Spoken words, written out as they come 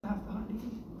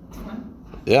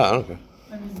Yeah, I don't care.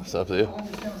 It's up to you.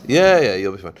 Yeah,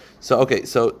 you'll be fine. So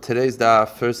today's daf,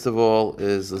 first of all,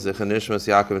 is L'Zechar Nishmas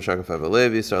Yaakov and Shakaf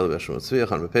Levi, Yisrael B'Shmon Tzvi,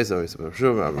 Chan B'Pesach, Yisrael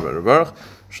B'Shmon, Rabbi Ben Baruch,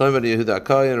 Shlomo Ben Yehuda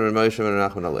Akayin, and Moshe Ben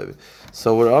Nachman Levi.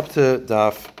 So we're up to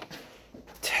daf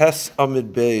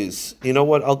 10a-10b. You know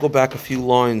what? I'll go back a few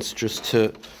lines just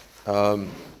to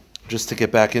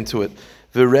get back into it.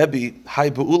 The Rabbi,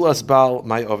 Hai Be'ulas Baal,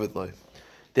 my Ovid Loi.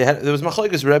 There was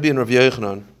machlokes Rabbi and Rav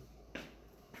Yochanan.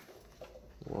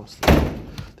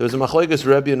 There was a machlokes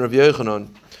Rabbi and Rav Yochanan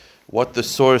what the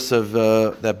source of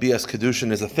that BS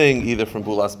Kiddushin is a thing, either from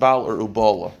Bulas Baal or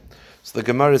Ubala. So the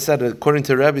Gemara said, according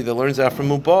to Rabbi, that learns that from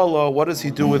Ubala, what does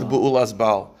he do with Bu'ulas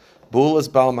Baal? Bu'ulas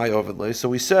Baal my overlay. So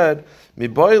we said,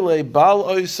 Miboile Baal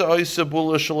oisa oisa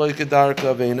bula shaloi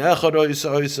kedarka vein echad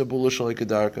oisa oisa bula shaloi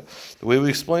kedarka. The way we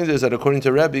explained it is that according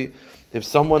to Rabbi, if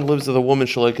someone lives with a woman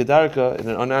shaloi kedarka in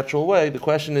an unnatural way, the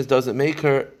question is, does it make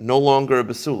her no longer a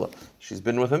basula? She's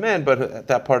been with a man, but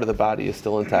that part of the body is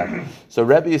still intact. So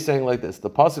Rabbi is saying like this: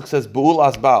 the pasuk says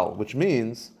Bu'ulas Baal, which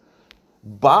means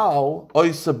Baal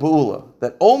oisa bu'ula,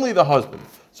 that only the husband.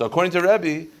 So according to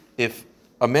Rabbi, if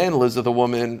a man lives with a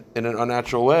woman in an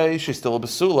unnatural way, she's still a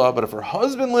basula, but if her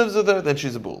husband lives with her, then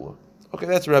she's a bu'ula. Okay,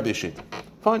 that's Rabbi Shita.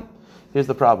 Fine. Here's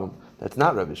the problem. That's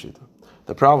not Rabbi Shita.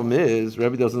 The problem is,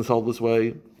 Rabbi doesn't solve this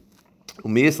way.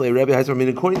 According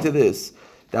to this,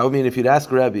 that would mean if you'd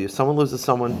ask Rabbi, if someone lives with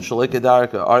someone, shalei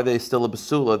kedarka, are they still a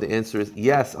basula? The answer is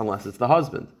yes, unless it's the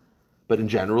husband. But in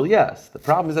general, yes. The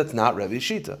problem is that's not Rabbi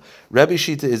Shita. Rabbi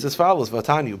Shita is as follows: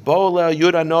 Vatanyu, bo'oleh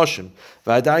yud anoshim,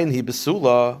 v'adayin hi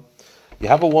basula. You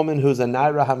have a woman who's a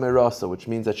naira hamerasa, which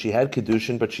means that she had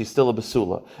Kiddushin, but she's still a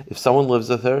basula. If someone lives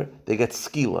with her, they get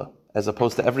skila, as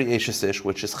opposed to every eshes ish,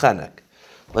 which is chenek.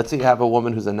 Let's say you have a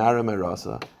woman who's a naira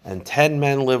merasa, and 10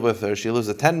 men live with her. She lives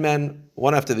with 10 men,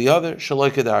 one after the other,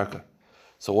 shaloi kedarka.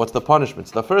 So what's the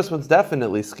punishments? The first one's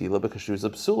definitely skila, because she was a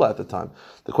basula at the time.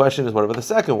 The question is, what about the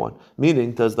second one?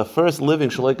 Meaning, does the first living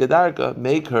shaloi kedarka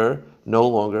make her no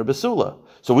longer a basula?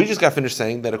 So we just got finished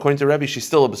saying that according to Rabbi, she's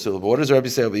still a basula. But what does Rabbi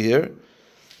say over here?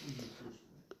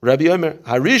 Rabbi Omer,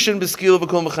 Harishan b'skila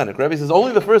v'kol mechanik. Rabbi says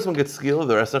only the first one gets skila,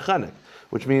 the rest are chanik.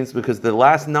 Which means because the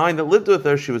last 9 that lived with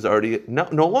her, she was already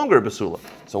no longer a basula.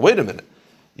 So wait a minute.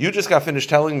 You just got finished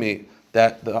telling me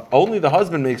that only the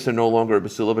husband makes her no longer a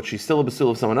basula, but she's still a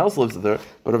basula if someone else lives with her.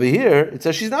 But over here, it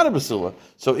says she's not a basula.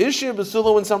 So is she a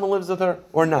basula when someone lives with her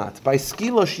or not? By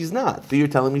skila, she's not. But you're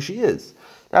telling me she is.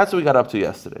 That's what we got up to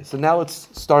yesterday. So now let's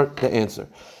start the answer.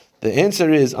 The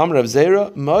answer is, Amrav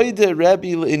Zera, Moide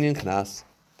Rabbi L'Inyan Knas.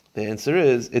 The answer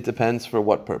is, it depends for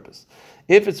what purpose.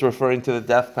 If it's referring to the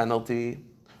death penalty,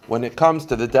 when it comes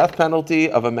to the death penalty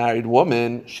of a married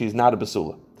woman, she's not a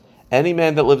basula. Any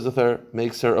man that lives with her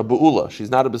makes her a bu'ula. She's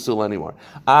not a basula anymore.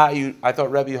 I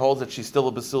thought Rebbe holds that she's still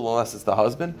a basula unless it's the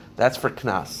husband. That's for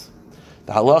knas.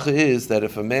 The halacha is that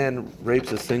if a man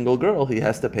rapes a single girl, he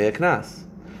has to pay a knas.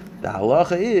 The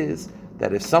halacha is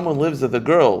that if someone lives with a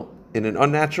girl in an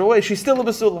unnatural way, she's still a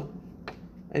basula.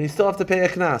 And you still have to pay a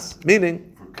knas. Meaning,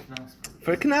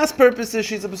 for knas purposes,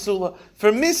 she's a basula.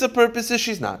 For misa purposes,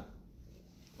 she's not.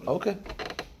 Okay.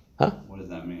 Huh? What does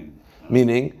that mean?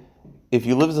 Meaning, if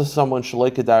you live with someone,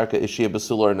 shaloi kedarka, is she a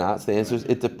basula or not? So the answer is,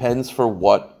 it depends for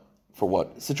what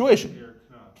situation.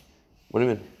 What do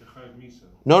you mean?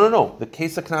 No. The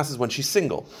case of knas is when she's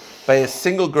single. By a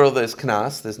single girl there's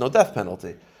knas, there's no death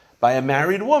penalty. By a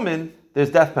married woman,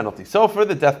 there's death penalty. So for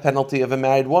the death penalty of a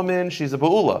married woman, she's a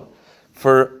ba'ula.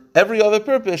 For every other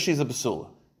purpose, she's a basula.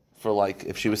 For like,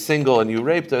 if she was single and you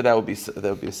raped her, that would be a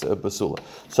basula.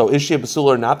 So is she a basula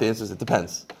or not? The answer is it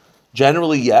depends.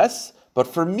 Generally, yes, but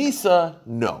for misa,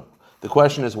 no. The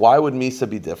question is, why would misa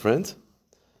be different?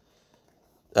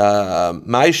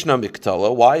 Ma'ishna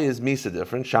miktala. Why is misa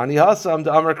different? Shani hasam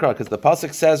de amar kra, because the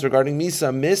pasuk says regarding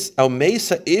misa,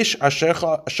 mesa ish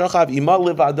ashachav ima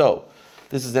livado.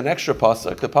 This is an extra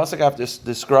pasuk. The pasuk after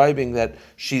describing that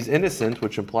she's innocent,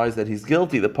 which implies that he's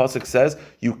guilty, the pasuk says,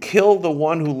 you kill the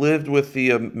one who lived with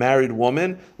the married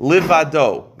woman,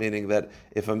 livado, meaning that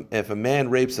if a man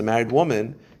rapes a married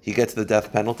woman, he gets the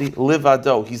death penalty,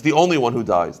 livado, he's the only one who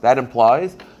dies. That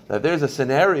implies that there's a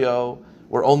scenario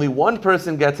where only one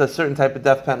person gets a certain type of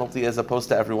death penalty as opposed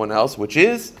to everyone else, which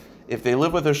is, if they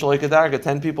live with her shaloi kedarka,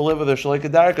 10 people live with her shaloi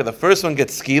kedarka, the first one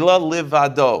gets skila,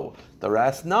 livado. The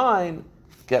rest 9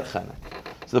 get chenek.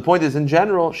 So the point is, in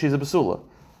general, she's a basula.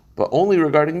 But only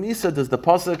regarding misa does the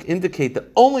pasuk indicate that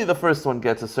only the first one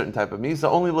gets a certain type of misa,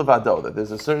 only livado, that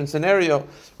there's a certain scenario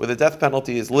where the death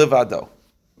penalty is livado.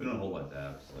 We don't hold like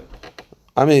that.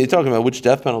 I mean, you're talking about which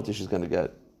death penalty she's going to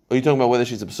get. Are you talking about whether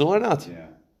she's a basula or not? Yeah.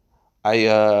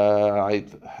 I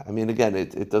mean, again,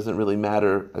 it doesn't really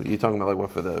matter. Are you talking about like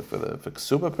what for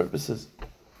ksuba purposes?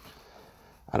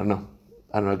 I don't know.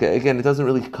 Again, it doesn't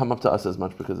really come up to us as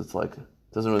much because it's like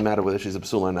it doesn't really matter whether she's a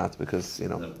psula or not because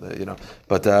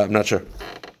But I'm not sure.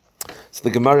 So the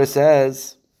Gemara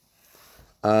says,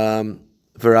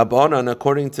 V'Rabbanan,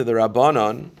 according to the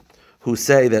Rabbanan, who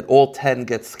say that all 10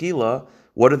 get skila,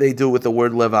 what do they do with the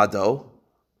word levado?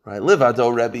 Right,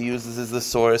 levado, Rabbi uses as the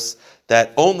source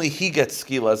that only he gets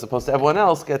skila as opposed to everyone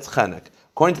else gets chenek.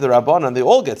 According to the Rabbanan, they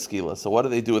all get skila. So what do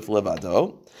they do with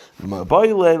levado?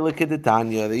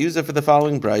 They use it for the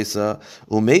following brisa.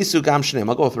 Umeisu gam shneim.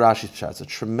 I'll go with Rashi's pshat. It's a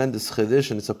tremendous chiddush,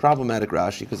 and it's a problematic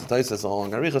Rashi because the Tais says all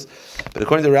long arichas. But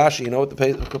according to Rashi, you know what the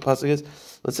pasuk is?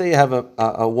 Let's say you have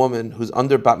a woman who's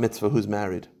under bat mitzvah who's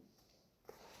married,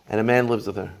 and a man lives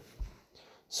with her.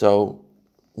 So,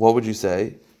 what would you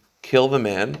say? Kill the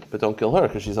man, but don't kill her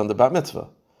because she's under bat mitzvah.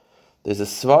 There's a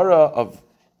svara of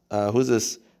who's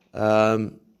this?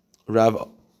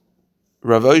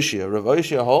 Rav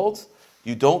Oshia holds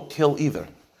you don't kill either.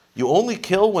 You only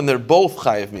kill when they're both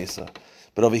chayiv misa.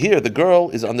 But over here, the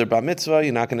girl is under bat mitzvah.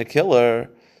 You're not going to kill her,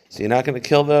 so you're not going to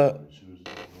kill the.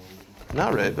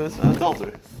 Not rape, but it's an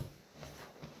adultery.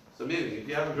 So meaning, if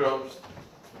you have a girl,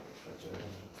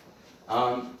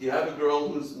 you have a girl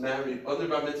who's married under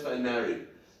bat mitzvah and married.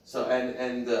 So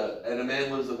and a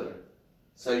man lives with her.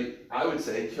 So I would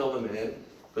say kill the man,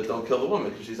 but don't kill the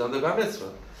woman because she's under bat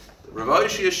mitzvah. Rav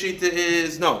Oshia shita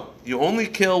is no. You only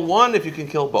kill one if you can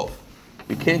kill both.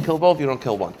 You can't kill both. You don't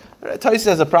kill one. Taisa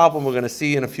has a problem. We're going to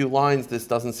see in a few lines. This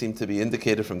doesn't seem to be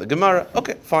indicated from the Gemara.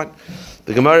 Okay, fine.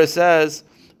 The Gemara says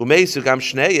Umeisu gam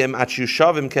shneim at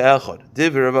yushavim ke'echad.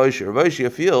 Div Rav Oshia. Rav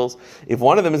Oshia feels if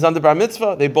one of them is under bar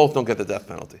mitzvah, they both don't get the death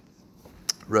penalty.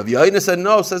 Rav Yaina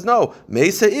says no.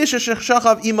 Meisa isha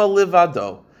shechshachav ima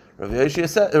livado. Rav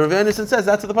Yonasan says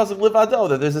that's what the pasuk livado,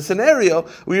 that there's a scenario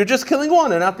where you're just killing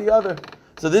one and not the other.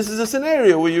 So this is a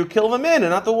scenario where you kill the man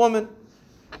and not the woman.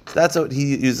 So that's what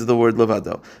he uses the word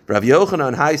livado. Rav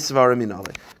Yochanan hai svarim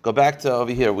minale. Go back to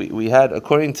over here. We had,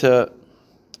 according to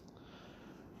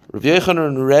Rav Yochanan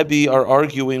and Rabbi are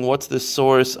arguing what's the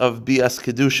source of bias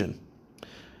Kiddushin.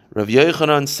 Rav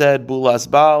Yochanan said bulas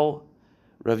bal.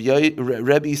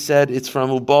 Rabbi said it's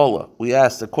from Ubala. We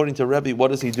asked, according to Rabbi,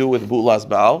 what does he do with Bu'las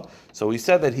Baal? So he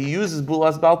said that he uses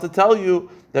Bu'las Baal to tell you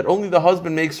that only the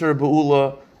husband makes her a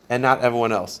Bu'ula and not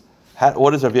everyone else.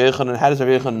 What is Rav Yochanan? How does Rav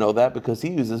Yochanan know that? Because he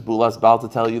uses Bu'las Baal to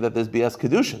tell you that there's BS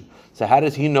Kiddushin. So how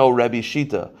does he know Rabbi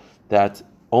Shita that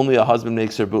only a husband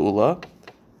makes her Bu'ula?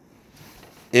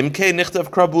 Imke nichtav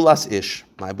kra Bu'las ish.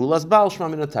 My Bu'las Baal shma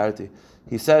min atarti.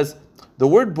 He says, the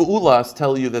word Bu'ulas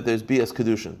tell you that there's BS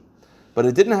Kiddushin. But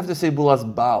it didn't have to say bulas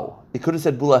baal. It could have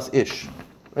said bulas ish.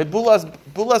 Right?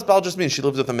 Bulas baal just means she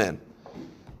lives with a man.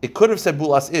 It could have said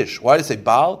bulas ish. Why did it say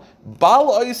baal?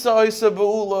 Baal oisa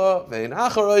buula, vein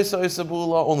achar oisa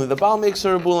buula. Only the baal makes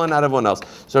her a buula, not everyone else.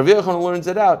 So Rav Yochanan learns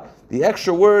it out. The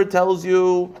extra word tells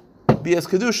you bias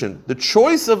kedushin. The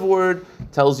choice of word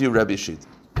tells you Rebbe Shit.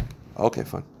 Okay,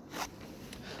 fine.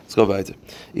 Let's go weiter.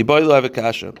 Iboilu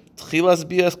avakasha. Tchilas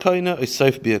bias kaina or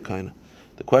seif bias kaina.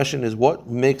 The question is, what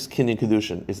makes kinyan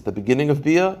kedushin? Is it the beginning of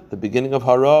bia, the beginning of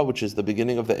hara, which is the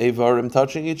beginning of the avarim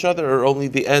touching each other, or only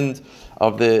the end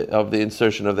of the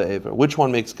insertion of the avar? Which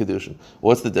one makes kedushin?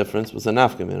 What's the difference? What's the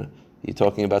nafkamina? You're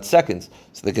talking about seconds.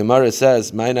 So the Gemara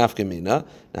says, "My nafkamina,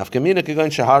 nafkamina kegon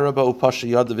shahara ba upasha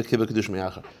yad v'kiba kedush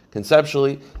mi'achar."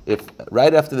 Conceptually, if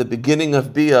right after the beginning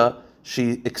of bia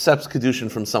she accepts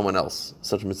kedushin from someone else,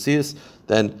 such mitzias,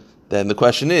 then the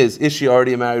question is she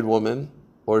already a married woman?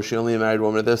 Or is she only a married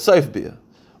woman at the saif bia?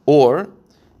 Or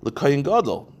the kohen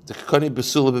gadol, the kohen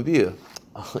besula b'bia.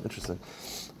 Oh, interesting.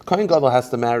 The kohen gadol has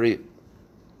to marry.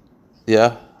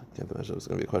 Yeah, I can't imagine there's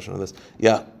going to be a question on this.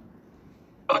 Yeah.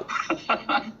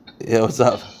 Yeah, what's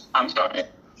up? I'm sorry.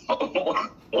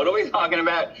 What are we talking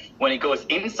about? When it goes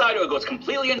inside or it goes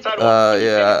completely inside?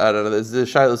 Yeah, I don't know. There's the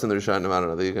shilas in the Rishonim. I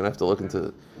don't know. You're going to have to look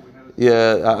into.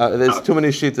 Yeah, there's too many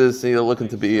shitas you're looking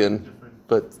to be in,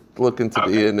 but. Looking to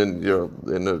be in you're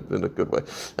in a good way.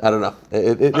 I don't know.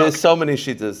 There's so many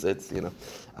shitas. It's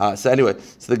So anyway,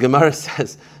 so the Gemara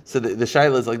says. So the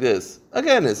shaila is like this.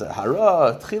 Again, it's a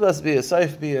hara, tchilas bia,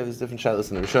 saif bia. There's different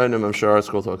shailas in the Rishonim. I'm sure our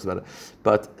scroll talks about it.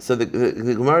 But so the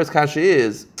Gemara's kasha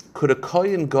is: could a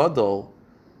kohen gadol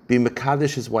be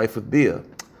mekadesh his wife with bia?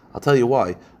 I'll tell you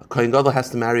why. A kohen gadol has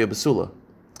to marry a basula.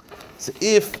 So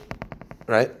if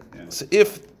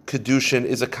Kedushin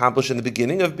is accomplished in the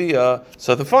beginning of Bia,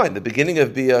 so fine. The beginning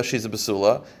of Bia, she's a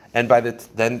Basula, and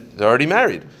then they're already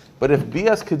married. But if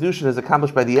Bia's Kedushin is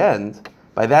accomplished by the end,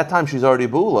 by that time she's already a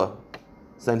Bula.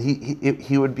 So then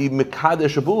he would be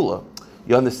Mekadesh a Bula.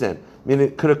 You understand?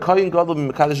 Meaning, could a Kohen Gadol be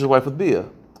Mekadesh his wife with Bia?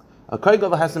 A Kohen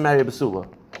Gadol has to marry a Basula.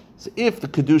 So if the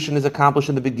Kiddushin is accomplished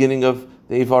in the beginning of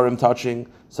the Eivarim touching,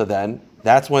 so then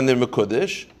that's when they're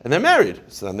Mekudesh and they're married.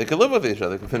 So then they can live with each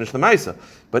other, they can finish the Maisa.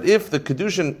 But if the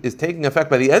Kiddushin is taking effect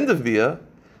by the end of Bia,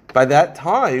 by that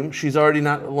time, she's already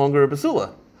not longer a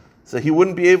Basula. So he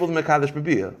wouldn't be able to Mekadesh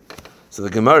B'Bia. So the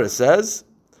Gemara says,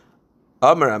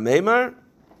 Amar Ameimar,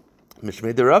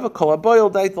 Mishmei Derava, Kol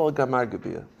Aboyel Daitel Gamar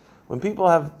Gebia. When people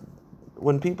are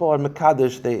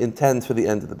Mekadesh, they intend for the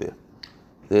end of the Bia.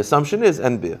 The assumption is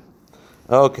end Bia.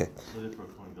 Okay.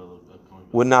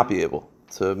 Would not be able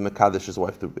to Mekadesh his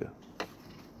wife through Bia.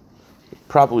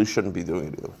 Probably shouldn't be doing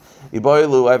it either.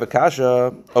 Iboilu, I have a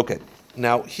kasha. Okay.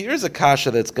 Now, here's a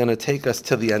kasha that's going to take us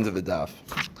to the end of the daf.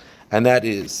 And that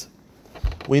is,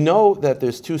 we know that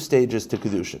there's two stages to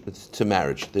Kiddushin, to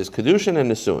marriage. There's Kiddushin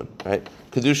and Nisuin, right?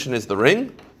 Kiddushin is the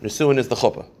ring, Nisuin is the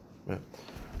chuppah. Right?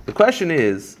 The question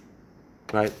is,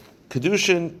 right,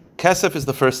 Kiddushin, Kesef is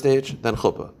the first stage, then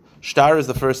chuppah. Shtar is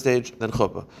the first stage, then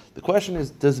chuppah. The question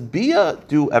is, does Bia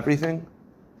do everything?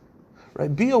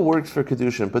 Right? Bia works for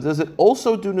Kiddushin, but does it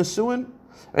also do Nisuin?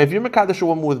 Right, if you're Mekadesh a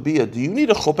woman with Bia, do you need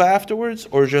a chuppah afterwards,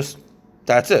 or just,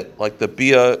 that's it? Like the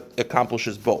Bia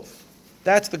accomplishes both?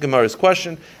 That's the Gemara's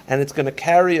question, and it's going to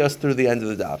carry us through the end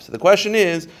of the daf. So the question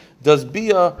is, does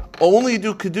Bia only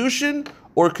do Kiddushin,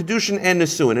 or Kiddushin and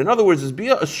Nisuin? In other words, is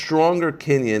Bia a stronger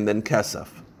kinyan than Kesef,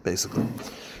 basically?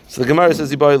 So the Gemara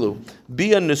says, Ibailu,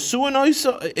 Bia Nisuin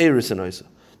oisa, Erisin oisa.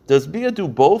 Does Bia do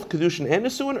both Kiddushin and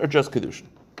Nisuin, or just Kiddushin?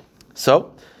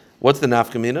 So, what's the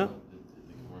nafkamina?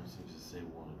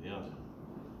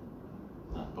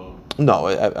 No,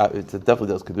 it definitely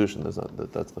does Kiddushin.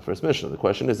 That's the first mission. The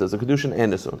question is, does a Kiddushin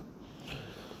and Nisuin?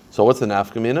 So what's the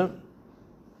nafkamina?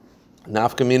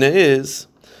 Nafkamina is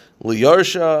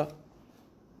liyarsha,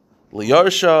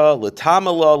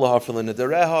 letamala, lahafrelin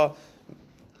nedereha.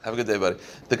 Have a good day, buddy.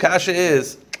 The kasha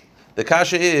is the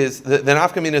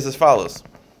nafkamina is as follows.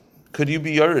 Could you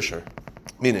be Yerisher?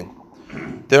 Meaning,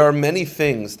 there are many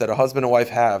things that a husband and wife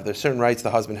have. There's certain rights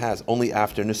the husband has only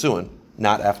after Nisuin,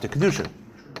 not after Kiddushin.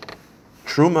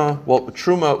 Truma,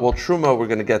 we're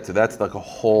going to get to. That's like a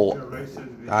whole,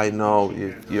 I know,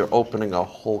 you're opening a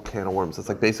whole can of worms. It's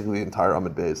like basically the entire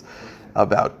Amud Beis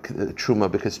about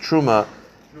Truma, because Truma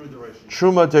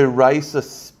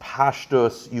deraisa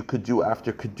pashtos you could do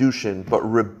after Kiddushin, but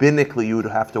rabbinically you would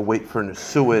have to wait for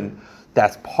Nisuin.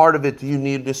 That's part of it. Do you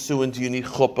need Nisuin? Do you need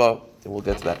chuppah? And we'll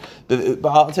get to that. But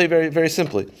I'll tell you very, very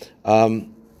simply.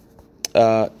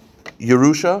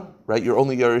 Yerusha, right? You're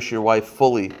only Yerush your wife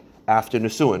fully after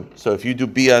Nisuin. So if you do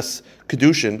BS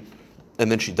Kiddushin, and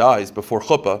then she dies before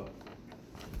Chuppah,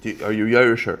 are you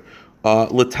Yerush her?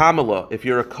 Latamala, if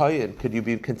you're a Kayin, could you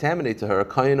be contaminated to her? A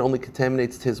Kayin only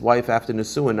contaminates his wife after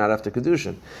Nisuin, not after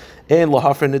Kiddushin. And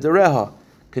Lahafar Nidareha,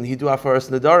 can he do Hafaras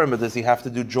Nidarim, or does he have to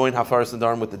do joint Hafaras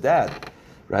Nidarim with the dad?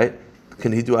 Right?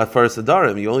 Can he do Hafaras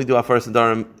Nidarim? You only do Hafaras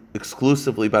Nidarim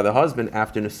exclusively by the husband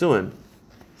after Nisuin.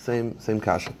 Same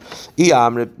kasha. If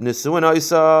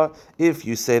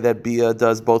you say that Bia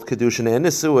does both Kiddushin and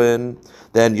Nisuin,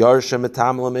 then Yarsha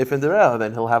Metamala Mefenderel,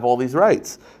 then he'll have all these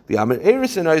rights. But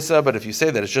if you say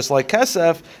that it's just like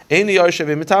Kesef,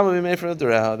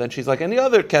 then she's like any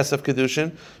other Kesef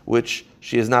Kiddushin, which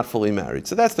she is not fully married.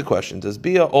 So that's the question. Does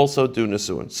Bia also do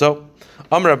Nisuin? So,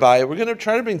 Rabbi, we're going to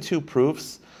try to bring two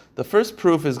proofs. The first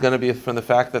proof is going to be from the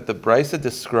fact that the Brisa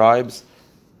describes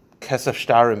Kesef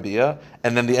Shtar and Bia,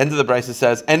 and then the end of the Brisa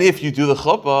says, and if you do the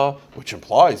chuppah, which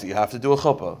implies you have to do a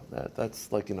chuppah.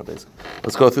 That's like, basically.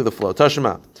 Let's go through the flow.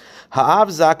 Tashma. Ha'av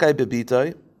zakai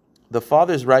bebitoi, the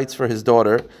father's rights for his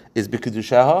daughter is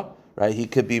b'kedusheha, right? He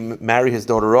could marry his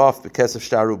daughter off b'kesef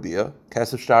Shtar ubia,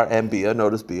 Kesef Shtar and Bia,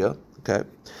 notice Bia, okay?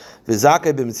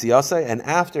 V'zakai b'mitziyasai, and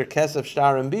after Kesef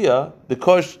Shtar and Bia,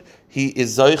 because he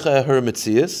is zoicha her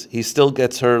mitzias, he still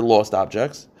gets her lost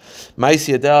objects. Mais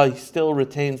Yadel, he still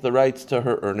retains the rights to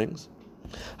her earnings.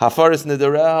 Hafaris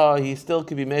Nidareha, he still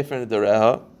could be Mefer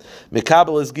Nidareha.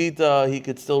 Mekabel is Gita, he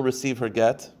could still receive her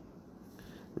get.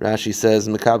 Rashi says,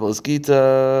 Mekabel is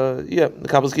Gita,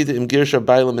 Mekabel is Gita, Im Girsha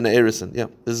Bailam and Erison. Yeah,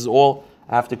 this is all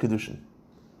after Kiddushin.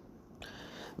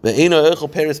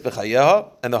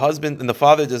 And the husband and the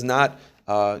father does not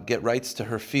get rights to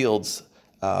her fields.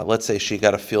 Let's say she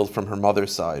got a field from her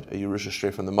mother's side, a Yerusha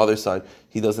straight from the mother's side.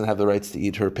 He doesn't have the rights to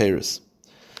eat her peiros.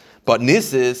 But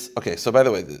Nisis, okay, so by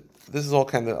the way, this is all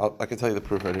kind of, I can tell you the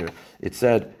proof right here. It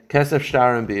said, Kesef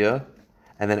Shtar and Bia,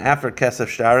 and then after Kesef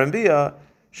Shtar and Bia,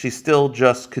 she's still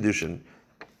just Kiddushin.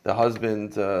 the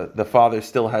husband, the father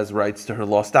still has rights to her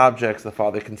lost objects. The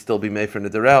father can still be made for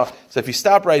Nidarel. So if you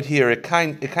stop right here, it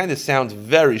kind of sounds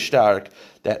very stark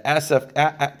that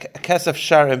Kesef,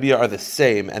 Shar, and Bia are the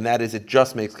same, and that is it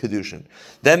just makes Kiddushin.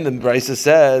 Then the Brisa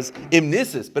says, Im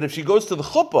Nisis, but if she goes to the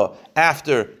chuppah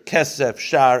after Kesef,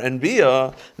 Shar, and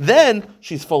Bia, then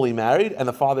she's fully married, and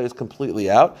the father is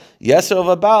completely out. Yeser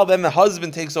Vabal, then the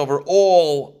husband takes over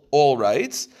all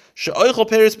rights. She'oichel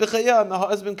peris b'chaya, and the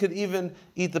husband could even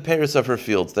eat the peris of her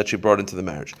fields that she brought into the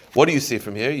marriage. What do you see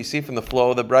from here? You see from the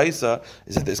flow of the Brisa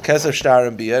is that there's kesef, shtar,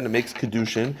 and bia, and it makes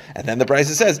kedushin. And then the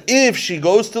Brisa says if she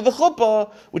goes to the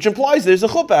chuppah, which implies there's a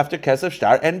chuppah after kesef,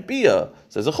 shtar, and bia.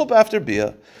 So there's a chuppah after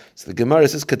bia. So the Gemara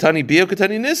says katani bia,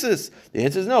 katani nisis. The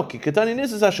answer is no. Katani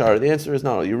nisis ashar. The answer is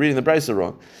no. You're reading the Brisa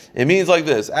wrong. It means like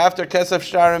this: after kesef,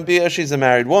 shtar, and bia, she's a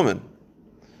married woman.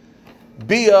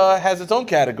 Bia has its own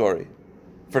category.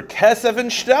 For kesef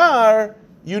and shtar,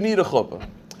 you need a chuppah.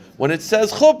 When it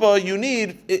says chuppah,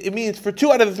 it means for 2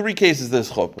 out of the 3 cases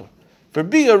there's chuppah. For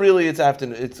bia, really,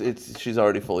 it's she's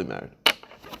already fully married.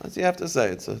 That's what you have to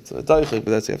say. It's a daichik,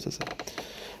 but that's what you have to say.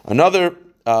 Another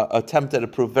attempt at a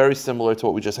proof very similar to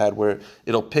what we just had, where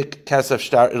it'll pick kesef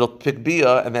shtar, it'll pick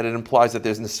bia, and then it implies that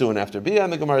there's nesuin after bia,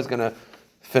 and the Gemara is going to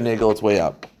finagle its way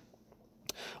out.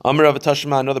 Amar Rav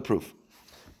Tashma, another proof.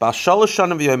 You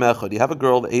have a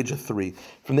girl the age of 3.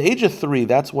 From the age of 3,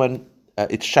 that's when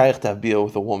it's shaykh to have bia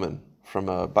with a woman. From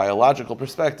a biological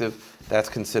perspective, that's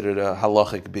considered a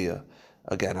halachic bia.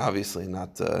 Again, obviously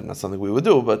not something we would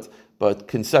do, but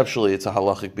conceptually it's a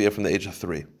halachic bia from the age of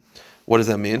 3. What does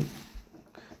that mean?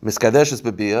 Miskadesh is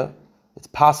bia. It's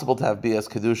possible to have bias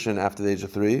kedushin after the age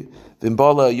of 3.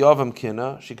 Vimbala yavam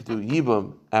kina, she could do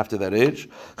yibum after that age.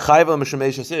 Chayva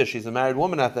mishameshes, she's a married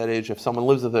woman at that age. If someone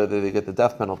lives with her, they get the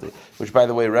death penalty. Which, by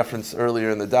the way, referenced earlier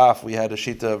in the daf, we had a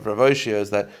shita of Rav Oshia,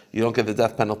 is that you don't get the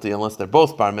death penalty unless they're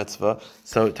both bar mitzvah.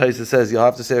 So Taisa says you'll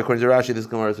have to say according to Rashi, this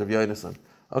Gemara is Rav Yonasan.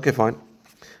 Okay, fine.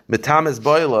 Mitames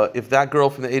boila, if that girl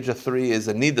from the age of 3 is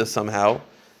a nida somehow,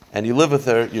 and you live with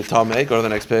her, you're tamei. Go to the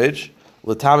next page.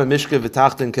 That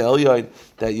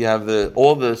you have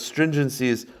all the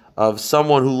stringencies of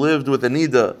someone who lived with a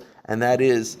nida, and that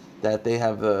is that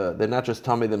they're not just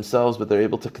tummy themselves, but they're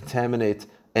able to contaminate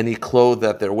any clothes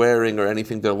that they're wearing or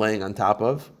anything they're laying on top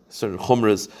of. Certain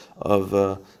chumras of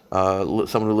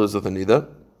someone who lives with a nida.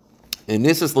 In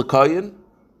Nisis Lakayin,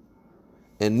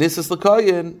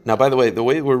 now by the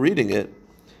way we're reading it,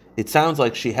 it sounds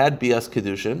like she had bias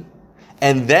kedushin.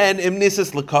 And then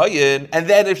imnisis lekayin, and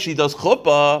then if she does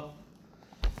chuppah,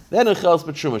 then in chelas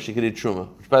b'truma she could eat truma.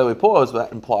 Which, by the way, pause.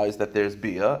 That implies that there's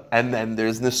bia, and then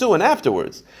there's nesuin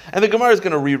afterwards. And the Gemara is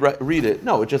going to read it.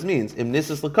 No, it just means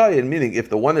imnisis lekayin, meaning if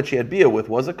the one that she had bia with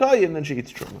was a kayin, then she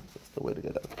eats truma. That's the way to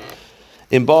get out.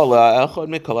 Imbala echad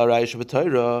mikol arayish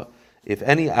v'torah. If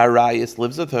any arayis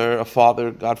lives with her, a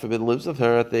father, God forbid, lives with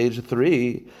her at the age of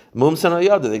 3, mum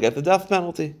sanayada, they get the death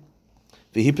penalty.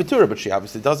 V'hi petura, but she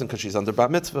obviously doesn't because she's under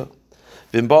bat mitzvah.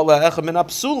 V'imbala echad min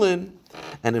apsulin,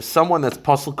 and if someone that's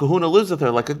pasal kahuna lives with her,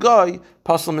 like a guy,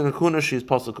 pasal min kahuna, she's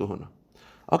pasal kahuna.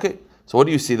 Okay, so what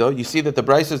do you see though? You see that the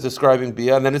Brisa is describing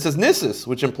bia, and then it says nisis,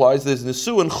 which implies there's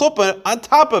nisu and chuppah on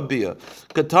top of bia.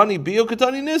 Katani bia,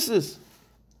 katani nisis.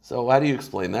 So how do you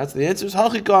explain that? So the answer is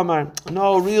hachik amar.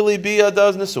 No, really, bia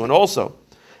does nisu, and also,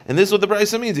 and this is what the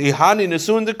Brisa means. Ihani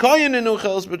nisu and dekayin inu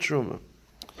chelas b'truma.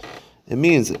 It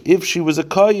means if she was a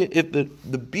kayin, if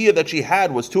the bia that she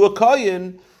had was to a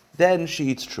kayin, then she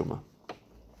eats truma.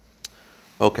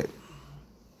 Okay.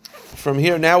 From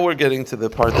here, now we're getting to the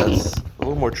part that's a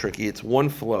little more tricky. It's one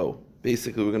flow.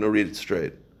 Basically, we're going to read it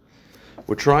straight.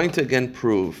 We're trying to again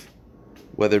prove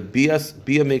whether bia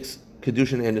makes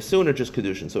kedushin and nesuin or just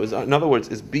kedushin. So, in other words,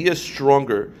 is bia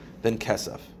stronger than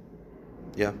kesef?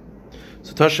 Yeah.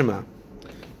 So Tashima.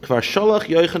 Kvar sholach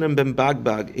Yochanan ben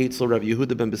Bagbag eitzel Rav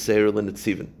Yehuda ben Beseir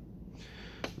l'Netzivin.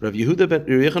 Rav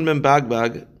Yochanan ben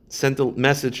Bagbag sent a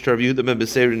message to Rav Yehuda ben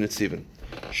Beseir l'Netzivin.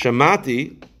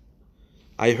 Shamati,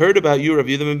 I heard about you, Rav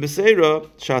Yehuda ben Beseir.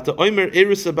 Shata oimer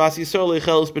erisa bas Yisrael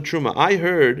lechelos betruma. I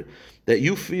heard that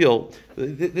you feel.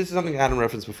 This is something Adam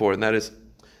referenced before, and that is,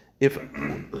 if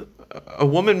a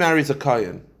woman marries a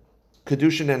kayin,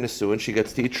 kedushin and nesuin, she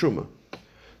gets to eat truma.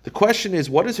 The question is,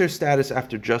 what is her status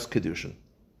after just kedushin?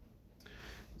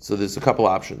 So there's a couple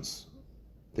options.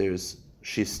 There's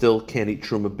she still can't eat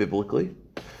truma biblically.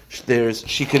 There's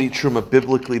she could eat truma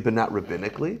biblically but not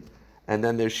rabbinically, and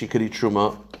then there's she could eat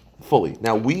truma fully.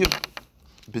 Now we've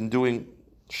been doing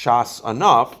shas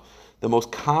enough. The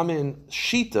most common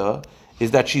shita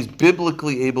is that she's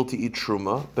biblically able to eat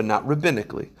truma but not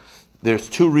rabbinically. There's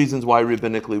 2 reasons why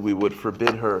rabbinically we would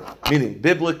forbid her. Meaning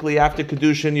biblically after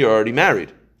kedushin you're already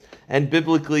married. and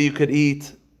biblically you could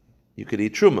eat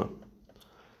truma.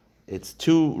 It's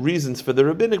two reasons for the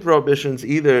rabbinic prohibitions.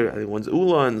 Either, I think one's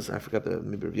ulans, I forgot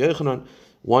maybe Rabbi Yochanan.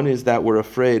 One is that we're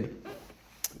afraid,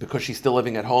 because she's still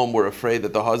living at home, we're afraid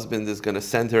that the husband is going to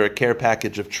send her a care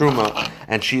package of truma,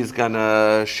 and she's going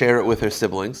to share it with her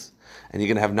siblings, and you're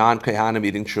going to have non-kehanim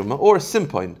eating truma. Or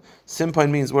simpoin. Simpoin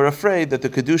means we're afraid that the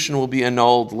Kiddushin will be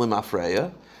annulled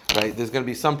limafreya. Right? There's going to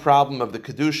be some problem of the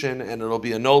Kiddushin, and it'll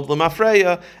be annulled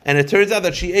limafreya, and it turns out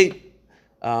that she ate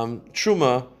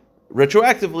truma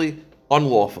retroactively,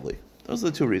 unlawfully. Those are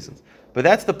the two reasons. But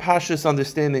that's the Pashtus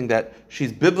understanding that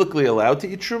she's biblically allowed to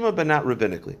eat truma, but not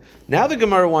rabbinically. Now the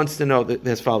Gemara wants to know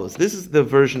as follows. This is the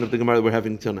version of the Gemara that we're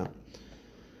having until now.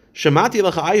 Shamati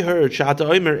lecha, I heard shata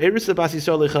omer erisa bas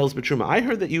Yisrael lechels b'truma. I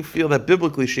heard that you feel that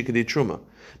biblically she could eat truma.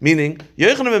 Meaning,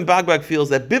 Yochanan ben Bagbag feels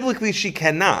that biblically she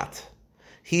cannot.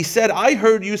 He said, I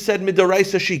heard you said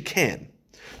midaraisa she can.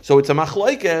 So it's a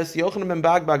machlokes, Yochanan ben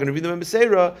Bagbag and Rabbi ben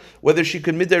Beseira, whether she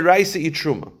could midaraisa eat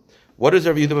truma. What does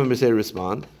Rabbi ben Beseira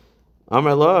respond?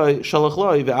 Amar loi, shalach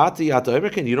loi, ve'ati ata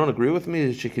omerkin. You don't agree with me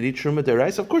that she could eat truma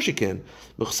deraisa? Of course she can.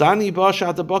 Muchsani ba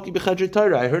shata baki b'chedri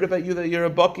Torah. I heard about you that you're a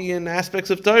baki in aspects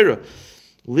of Torah.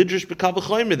 Lidrish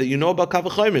b'kavachomer, that you know about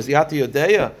kavachomers. Yati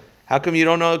yodeya. How come you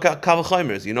don't know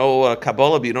kavachomers? You know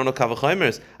Kabbalah, but you don't know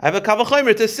kavachomers. I have a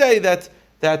kavachomer to say that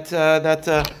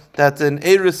an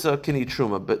erisa can eat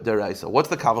truma deraisa. What's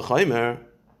the kavachomer?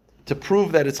 To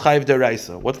prove that it's chayiv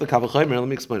deraisa. What's the kavachomer? Let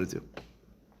me explain it to you.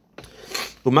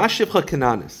 Umashivcha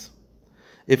kananis.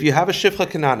 If you have a shivcha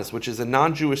kananis, which is a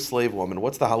non-Jewish slave woman,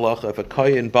 what's the halacha? If a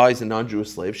kohen buys a non-Jewish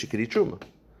slave, she could eat truma.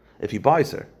 If he buys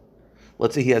her,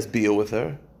 let's say he has bia with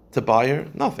her, to buy her,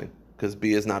 nothing, because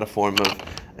bia is not a form of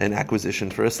an acquisition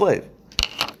for a slave.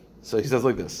 So he says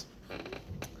like this.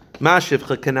 Ma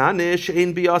shivcha kananis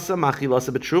ein biasa machilasa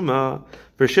b'truma.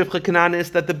 For shivcha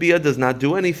kananis, that the bia does not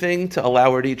do anything to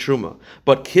allow her to eat truma.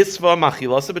 But kisva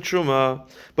machilasa b'truma.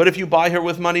 But if you buy her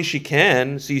with money, she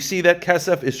can. So you see that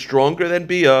kesef is stronger than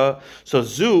bia. So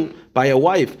zu, by a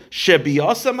wife,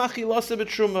 shebiasa machilasa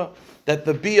b'truma, that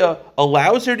the bia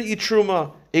allows her to eat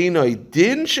truma. Einoi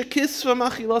din shekisva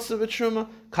machilasa b'truma.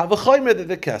 Kavachomer, that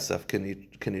the kesef can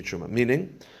eat truma.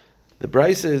 Meaning, the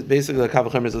brisa is basically the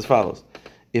kavachomer is as follows.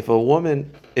 If a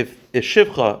woman, if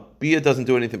shivcha, bia doesn't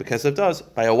do anything, but kesef does,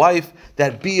 by a wife,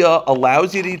 that bia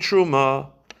allows you to eat truma,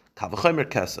 kavachomer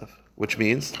kesef, which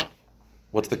means,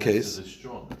 what's the case? Is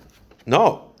strong.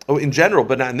 No. Oh, in general,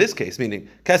 but not in this case, meaning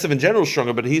kesef in general is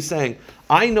stronger, but he's saying,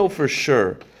 I know for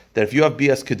sure that if you have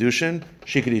bias Kiddushin,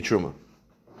 she could eat truma.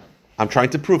 I'm trying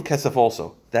to prove kesef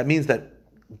also. That means that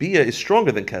bia is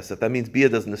stronger than kesef. That means bia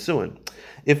does nesuin.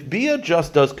 If bia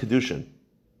just does Kiddushin,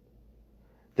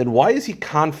 then why is he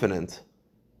confident?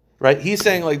 Right? He's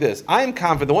saying like this, I am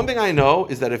confident. The one thing I know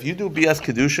is that if you do BS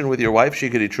Kiddushin with your wife, she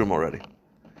could eat truma already.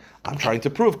 I'm trying to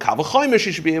prove, Kavachomer,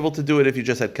 she should be able to do it if you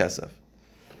just had Kesef.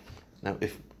 Now,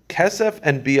 if Kesef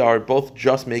and bia are both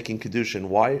just making Kiddushin,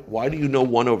 why do you know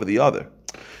one over the other?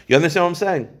 You understand what I'm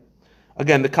saying?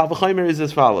 Again, the Kavachomer is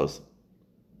as follows.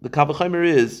 The Kavachomer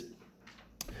is,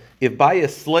 if by a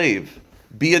slave,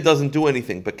 bia doesn't do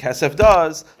anything, but kesef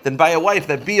does, then by a wife,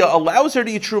 that bia allows her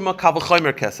to eat truma,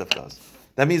 kavachomer kesef does.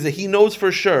 That means that he knows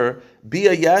for sure,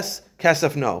 bia yes,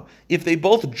 kesef no. If they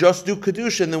both just do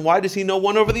Kiddushin, then why does he know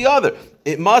one over the other?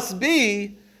 It must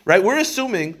be, right? We're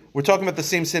assuming, we're talking about the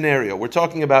same scenario. We're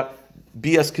talking about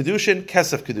bias Kiddushin,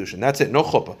 kesef Kiddushin. That's it, no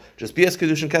chuppah. Just bias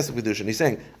Kiddushin, kesef Kiddushin. He's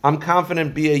saying, I'm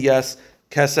confident bia yes,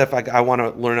 kesef, I want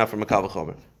to learn out from a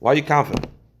kavachomer. Why are you confident?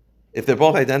 If they're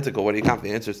both identical, what are you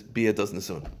confident? The answer is bia doesn't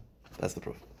assume. That's the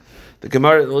proof. The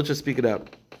Gemara, let's just speak it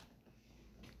out.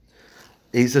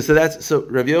 He says, so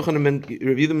Rav Yochanan ben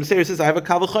Rabbi the Meseir says, I have a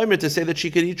kavachomer to say that she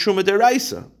could eat truma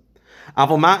deraisa.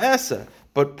 Aval ma'esa.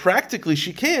 But practically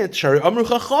she can't. Shari amru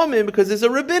chachamim, because there's a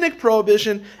rabbinic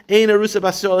prohibition. Ein arusa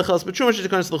basar lechels b'truma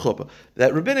she'tikanas l'chuppah.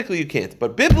 That rabbinically you can't,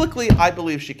 but biblically I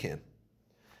believe she can.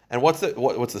 And what's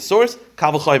the source?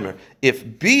 Kavachomer.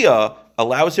 If bia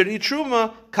allows her to eat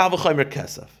truma, kavachomer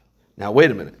kesef. Now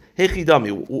wait a minute.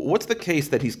 Hechidami, what's the case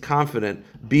that he's confident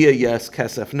bia yes,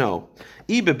 kesef no?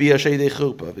 Iba bia sheidei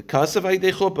chuppah, v'kasef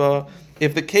sheidei chuppah.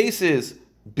 If the case is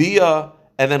bia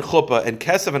and then chuppah and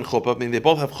kesef and chuppah, I mean they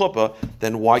both have chuppah,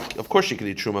 then why? Of course she can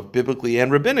eat truma biblically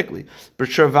and rabbinically.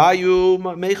 B'sharvayu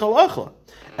meichal achla.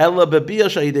 Ella bebia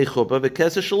sheidei chuppah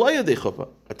v'kesef shelo yedei chuppah.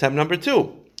 Attempt number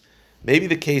 2. Maybe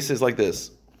the case is like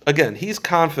this. Again, he's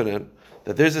confident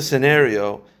that there's a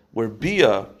scenario where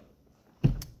bia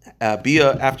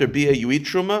after bia you eat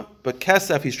truma, but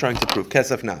kesef he's trying to prove,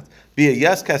 kesef not. Bia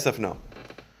yes, kesef no.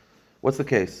 What's the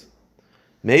case?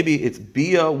 Maybe it's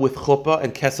bia with chuppah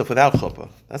and kesef without chuppah.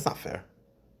 That's not fair.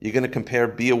 You're going to compare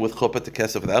bia with chuppah to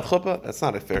kesef without chuppah? That's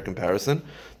not a fair comparison.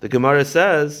 The Gemara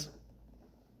says,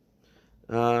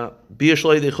 bia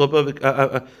shloi de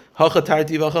chuppah, hacha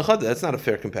tarti v'hacha. That's not a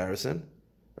fair comparison.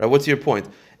 Right? What's your point?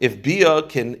 If bia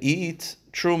can eat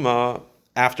truma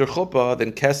after chuppah,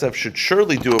 then kesef should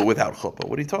surely do it without chuppah.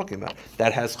 What are you talking about?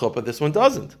 That has chuppah, this one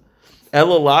doesn't.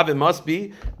 Elalav, it must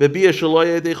be bia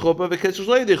shloi de chuppah v'kesef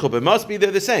shloi de chuppah. It must be they're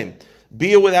the same.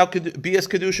 Bia without bia's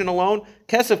Kiddushin alone,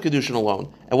 kesef Kiddushin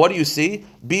alone. And what do you see?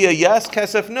 Bia yes,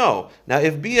 kesef no. Now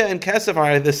if bia and kesef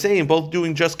are the same, both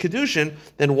doing just Kiddushin,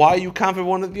 then why are you confident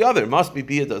one or the other? It must be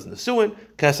bia does Nesuin,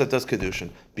 kesef does Kiddushin.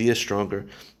 Bia is stronger.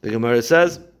 The Gemara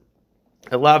says,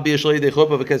 Allah bia shlei de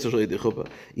chuppah v'kesef shlei de chuppah.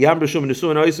 Yam b'shum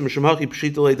Nesuin oisem shemachi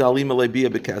pshita le dalim le bia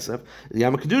b'kesef.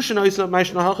 Yam Kiddushin oisem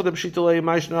ma'ishna hachad pshita le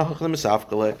ma'ishna hachad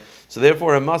mesafkale. So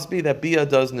therefore it must be that bia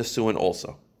does Nesuin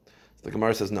also. The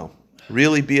Gemara says no.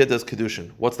 Really, bia does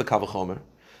Kiddushin. What's the kavachomer?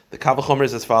 The kavachomer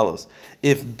is as follows.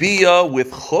 If bia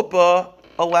with chuppah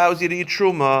allows you to eat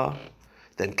truma,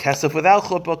 then kesef without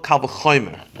chuppah,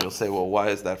 kavachomer. You'll say, well, why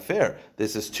is that fair?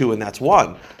 This is 2 and that's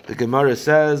 1. The Gemara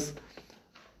says,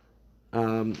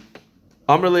 Amr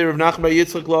le Rav Nachman bar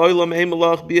Yitzchak la'olam ein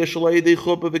malach bia shloi de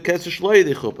chuppah v'kesef shloi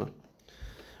de chuppah.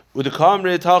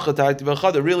 U'dekamre tachat ta'aktiv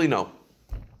v'chada. Really, no.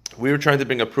 We were trying to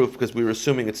bring a proof because we were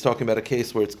assuming it's talking about a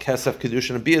case where it's kesef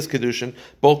Kiddushin and bia's Kiddushin,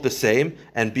 both the same,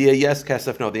 and bia yes,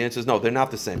 kesef no. The answer is no, they're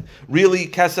not the same. Really,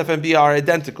 kesef and bia are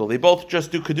identical. They both just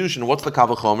do Kiddushin. What's the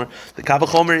kavachomer? The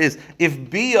kavachomer is if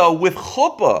bia with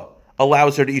chuppah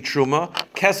allows her to eat truma,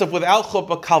 kesef without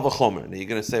chuppah, kavachomer. Now you're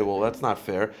going to say, well, that's not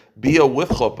fair. Bia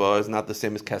with chuppah is not the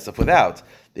same as kesef without.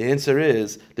 The answer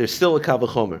is there's still a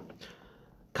kavachomer.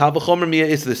 Kavachomer mia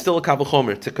is there's still a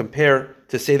kavachomer to compare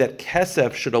to say that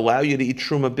kesef should allow you to eat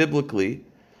truma biblically,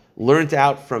 learned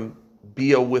out from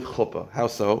bia with chuppah. How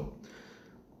so?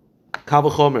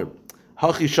 Kavachomer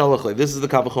hachi shalachle. This is the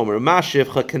kavachomer.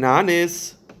 Mashivcha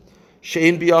kananis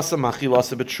shein biasa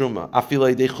machilasa betruma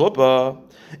afilei de chuppah.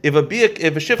 If a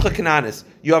shivcha kananis,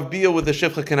 you have bia with a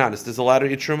shivcha kananis, does it allow her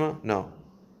to eat truma? No.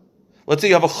 Let's say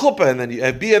you have a chuppah and then you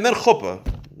have bia and then chuppah.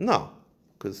 No.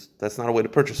 Because that's not a way to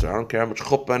purchase her. I don't care how much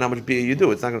chuppah and how much bia you do.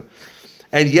 It's not going to...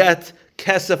 And yet,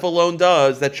 kesef alone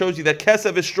does. That shows you that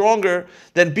kesef is stronger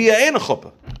than bia and a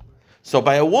chuppah. So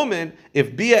by a woman,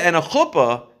 if bia and a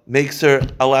chuppah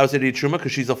allows her to eat truma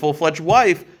because she's a full-fledged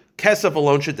wife, kesef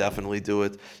alone should definitely do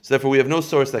it. So therefore, we have no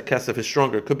source that kesef is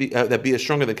stronger. It could be that bia is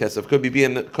stronger than kesef. Could be bia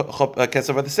and the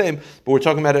kesef are the same. But we're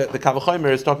talking about the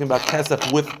kavachomer is talking about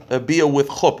kesef with bia with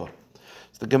chuppah.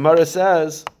 So the Gemara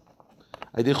says.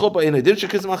 Again, I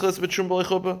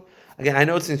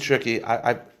know it seems tricky.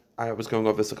 I was going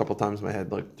over this a couple times in my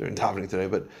head, like during davening today.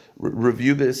 But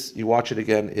review this. You watch it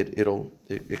again.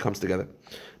 It comes together.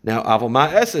 Now,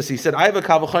 Avoma Eses, he said, I have a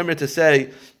kavachomer to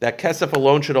say that kesef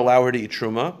alone should allow her to eat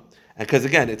truma, and because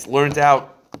again, it's learned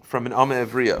out from an Amma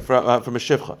Evriya, from a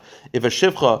shivcha. If a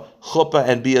shivcha, chuppah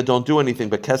and bia don't do anything,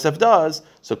 but kesef does,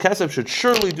 so kesef should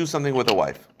surely do something with a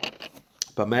wife.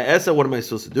 But ma'esa, what am I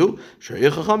supposed to do?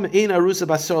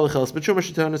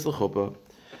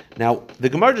 Now, the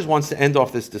Gemara just wants to end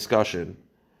off this discussion,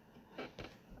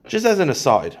 just as an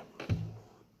aside.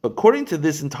 According to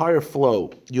this entire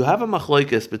flow, you have a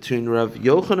machlokes between Rav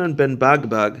Yochanan ben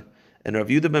Bagbag and Rav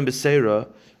Yehuda ben Beseira,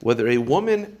 whether a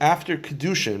woman after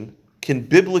Kiddushin can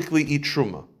biblically eat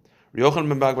truma. Rav Yochanan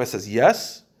ben Bagbag says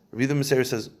yes, Rav Yehuda ben Beseira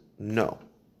says no.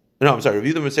 No, I'm sorry, Rav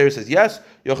Yehuda ben Beseira says yes,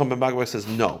 Yochanan ben Bagbag says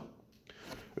no.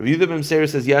 Rav Yehuda ben Beseira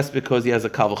says yes because he has a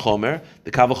kavachomer.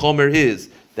 The kavachomer is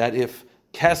that if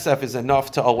kesef is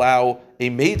enough to allow a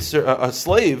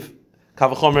slave,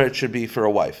 kavachomer it should be for a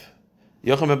wife.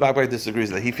 Yochanan ben Bagbag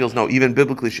disagrees that he feels no, even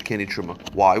biblically she can't eat truma.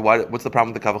 Why? What's the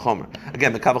problem with the kavachomer?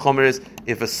 Again, the kavachomer is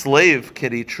if a slave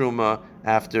can eat truma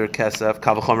after kesef,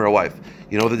 kavachomer a wife.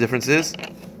 You know what the difference is?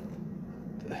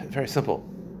 Very simple.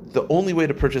 The only way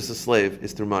to purchase a slave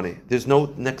is through money. There's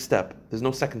no next step. There's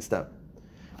no second step.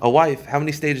 A wife, how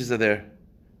many stages are there?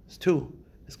 There's 2.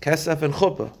 There's kesef and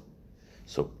chuppah.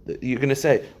 So you're going to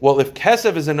say, well, if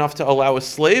kesef is enough to allow a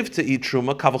slave to eat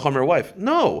truma, kavachomer wife.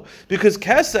 No, because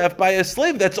kesef by a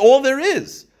slave, that's all there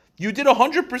is. You did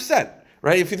 100%,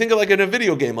 right? If you think of like in a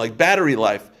video game, like battery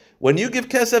life, when you give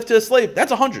kesef to a slave,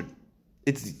 that's 100.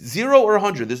 It's 0 or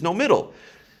 100. There's no middle.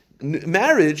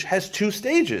 Marriage has 2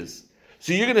 stages.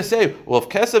 So you're going to say, well, if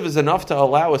kesef is enough to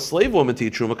allow a slave woman to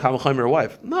eat truma, kavachomer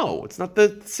wife. No, it's not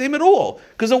the same at all.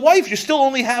 Because a wife, you're still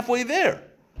only halfway there.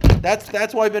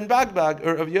 That's why Ben Bagbag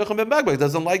or Yochanan ben Bagbag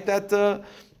doesn't like that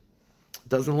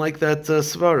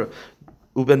svara.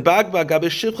 Uben Bagbag gabe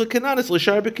shivcha kananis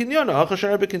l'shar b'kinyan, acha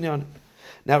shar b'kinyan.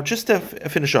 Now, just to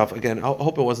finish off, again, I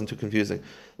hope it wasn't too confusing.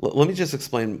 Let me just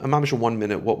explain, Mamish, 1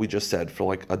 minute, what we just said for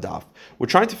like a daf. We're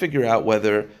trying to figure out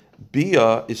whether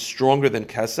Bia is stronger than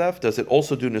Kesef. Does it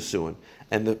also do Nesuin?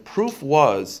 And the proof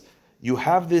was, you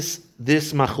have this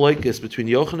machlokes between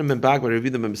Yochanan and Bagba and Rabbi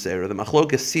and Meseira. The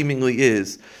machlokes seemingly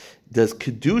is, does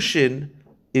Kiddushin,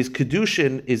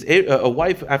 is a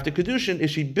wife after Kiddushin,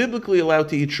 is she biblically allowed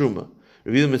to eat Truma?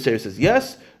 Rabbi and Meseira says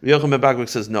yes, Rabbi Yochanan and Bagba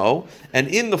says no. And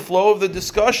in the flow of the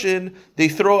discussion, they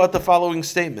throw out the following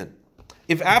statement.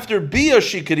 If after Bia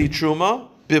she could eat Truma,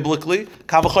 biblically,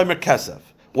 Kavachomer Kesef.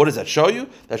 What does that show you?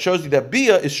 That shows you that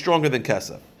Bia is stronger than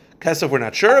Kesef. Kesef we're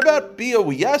not sure about. Bia,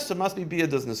 yes, it must be Bia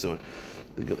does Nesuin.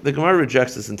 The Gemara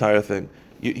rejects this entire thing.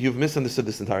 You've misunderstood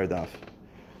this entire daf.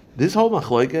 This whole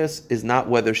machlokes is not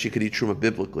whether she could eat truma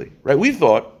biblically, right? We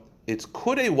thought it's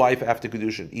could a wife after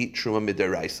kedushin eat truma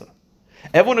midiraisa.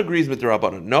 Everyone agrees with the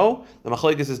Rabbanan. No, the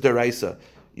machlokes is deraisa.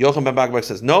 Yochanan ben Bagbag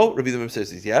says no. Rabbi Yehuda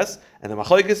says yes, and the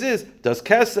machlokes is does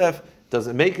kesef, does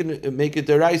it make it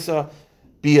deraisa?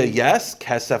 Bia yes,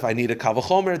 kesef I need a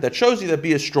kavachomer. That shows you that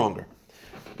Bia is stronger.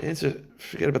 The answer,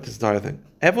 forget about this entire thing.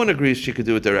 Everyone agrees she could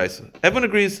do it deraisa. Everyone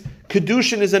agrees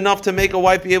kedushin is enough to make a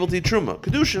wife be able to eat truma.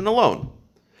 Kedushin alone.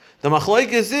 The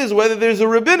machlokes is whether there's a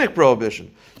rabbinic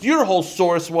prohibition. Your whole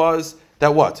source was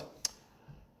that what?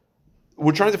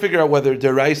 We're trying to figure out whether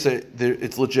deraisa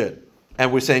it's legit,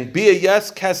 and we're saying Bia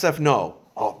yes, kesef no.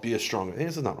 Oh, Bia is stronger. The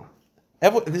answer is no.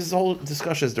 This whole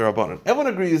discussion is derabanan.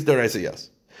 Everyone agrees deraisa yes,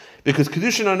 because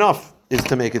kedushin enough is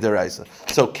to make it deraisa.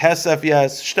 So kesef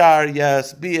yes, shtar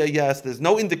yes, Bia yes. There's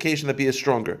no indication that Bia is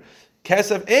stronger.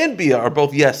 Kesef and Bia are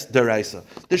both yes deraisa.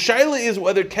 The shaila is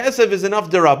whether kesef is enough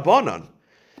derabanan.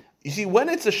 You see, when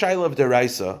it's a shaila of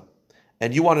deraisa,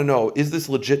 and you want to know is this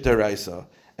legit deraisa,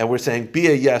 and we're saying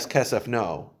Bia yes, kesef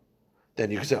no,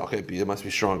 then you can say okay, Bia must be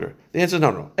stronger. The answer is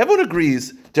no. Everyone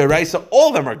agrees deraisa, all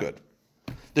of them are good.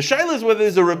 The shaila is whether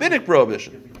there's a rabbinic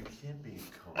prohibition.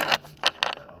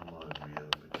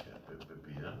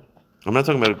 I'm not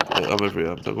talking about I'm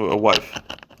talking about a wife.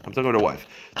 I'm talking about a wife.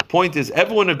 The point is,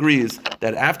 everyone agrees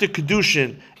that after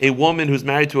Kiddushin, a woman who's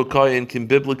married to a Kohen can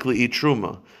biblically eat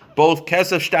Truma. Both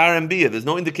Kesef, Shtar, and Bia. There's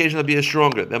no indication that Bia is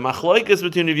stronger. The machlokes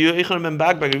between Rabbi Yochanan and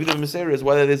Bagbag, Rabbi and Meseira, is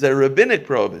whether there's a rabbinic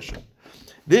prohibition.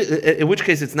 In which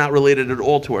case, it's not related at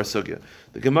all to our sugya.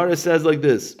 The Gemara says like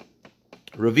this.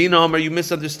 Ravina Amar, you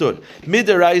misunderstood.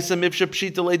 Midaraisa mipsha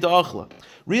pshita le'da'achla.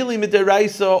 Really,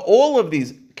 midaraisa, all of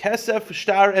these, Kesef,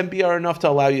 Shtar, and Bia are enough to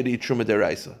allow you to eat Truma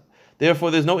deraisa. Therefore,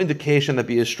 there's no indication that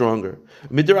Bia is stronger.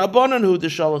 Midarabanan hu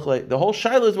deshalach. The whole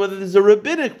shaila is whether there's a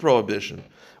rabbinic prohibition.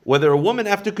 Whether a woman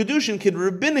after Kiddushin can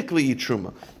rabbinically eat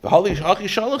Truma.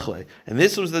 And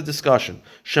this was the discussion.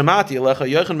 Shamati Alecha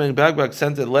Yochanan ben Bagbag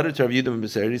sent a letter to Rabbi Yehuda ben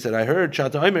Meseira. He said, I heard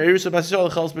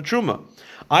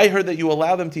I heard that you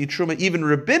allow them to eat Truma even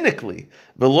rabbinically.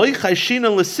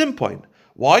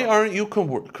 Why aren't you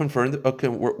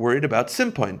worried about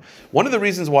simpoin? One of the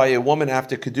reasons why a woman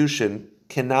after Kiddushin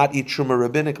cannot eat Truma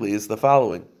rabbinically is the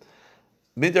following.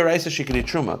 Midaraisa she can eat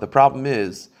Truma. The problem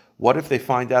is, what if they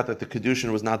find out that the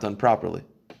Kiddushin was not done properly?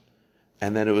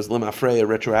 And then it was Limafreya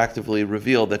retroactively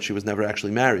revealed that she was never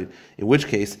actually married. In which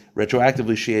case,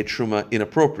 retroactively she ate Truma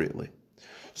inappropriately.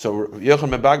 So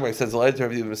Yochanan ben Bagbag says,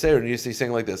 and you're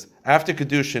saying like this, after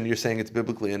Kiddushin, you're saying it's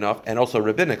biblically enough, and also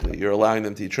rabbinically, you're allowing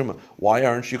them to eat Truma. Why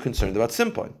aren't you concerned about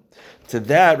Simpoin? To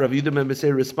that, Rabbi Yehuda ben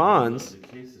Meseira responds, the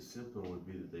case of Simpoin would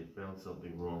be that they found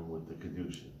something wrong with the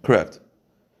Kiddushin. Correct.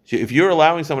 So if you're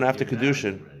allowing someone after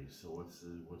Kiddushin,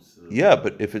 yeah,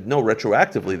 but if it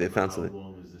retroactively they found something. How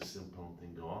long does this Simpoin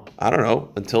thing go on? I don't know,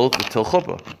 until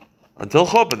Chuppah. Until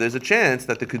Chuppah, there's a chance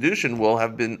that the Kiddushin will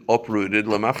have been uprooted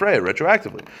lemafreya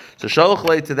retroactively. So Shalach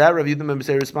lay to that, Rav Yehuda ben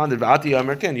Meseira responded, V'ati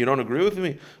Amerken, you don't agree with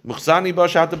me? Muchsani ba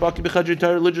shata baki b'chadri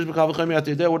tar religious b'kavachomer at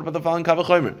yedeh. What about the following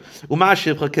kavachomer? Uma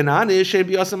shivcha kenani she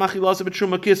biyasa machilasa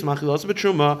b'truma kis machilasa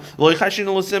b'truma lo yichashin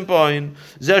l'simpoin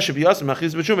zeh she biyasa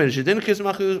machilasa b'truma she didn't kiss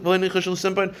machilasa v'lo yichash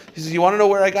l'simpoin. He says, you want to know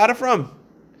where I got it from?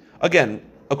 Again,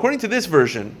 according to this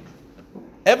version,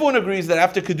 everyone agrees that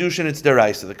after Kiddushin it's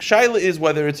deraisa. The shaila is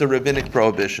whether it's a rabbinic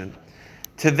prohibition.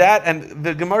 To that, and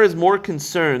the Gemara is more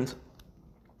concerned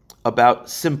about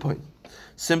simpoin.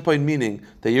 Simpoin meaning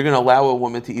that you're going to allow a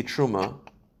woman to eat truma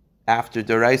after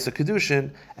deraisa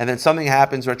Kiddushin, and then something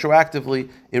happens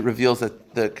retroactively, it reveals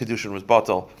that the Kiddushin was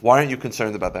batal. Why aren't you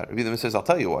concerned about that? Rabbi says, I'll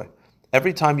tell you why.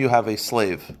 Every time you have a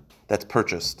slave that's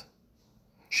purchased,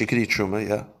 she could eat truma,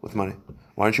 yeah, with money.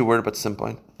 Why aren't you worried about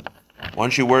simpoin? Why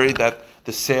aren't you worried that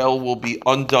the sale will be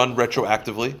undone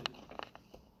retroactively?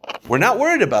 We're not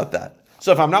worried about that.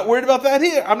 So if I'm not worried about that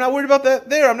here, I'm not worried about that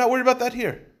there, I'm not worried about that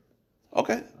here.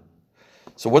 Okay.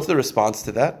 So what's the response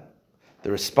to that?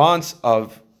 The response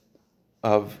of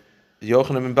Yochanan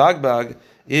ben Bagbag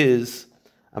is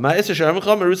to that,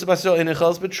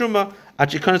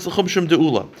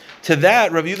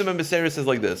 Rav Yehuda ben Beseira says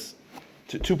like this.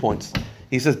 2 points.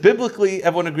 He says, biblically,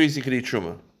 everyone agrees you could eat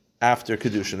truma after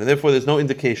Kiddushin, and therefore there's no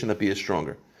indication that B is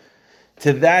stronger.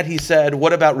 To that, he said,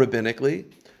 what about rabbinically?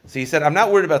 So he said, I'm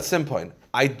not worried about simpoin.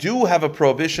 I do have a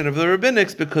prohibition of the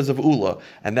rabbinics because of Ula,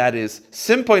 and that is,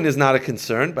 simpoin is not a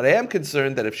concern, but I am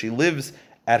concerned that if she lives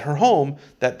at her home,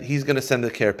 that he's going to send a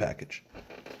care package.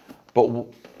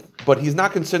 But he's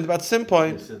not concerned about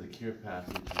simpoin. They said the care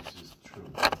package is true.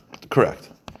 Correct.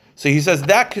 So he says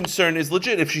that concern is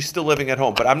legit if she's still living at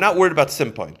home, but I'm not worried about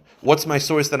simpoin. What's my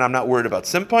source that I'm not worried about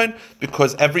simpoin?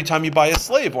 Because every time you buy a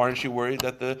slave, why aren't you worried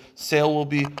that the sale will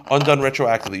be undone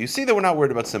retroactively? You see that we're not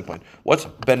worried about simpoin. What's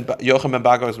Yochanan ben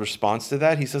Baggag's response to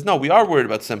that? He says, no, we are worried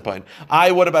about simpoin.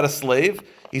 What about a slave?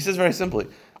 He says very simply,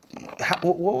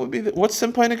 what's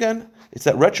simpoin again? It's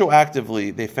that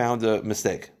retroactively they found a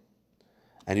mistake.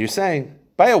 And you're saying,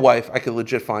 by a wife, I could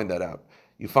legit find that out.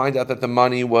 You find out that the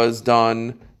money was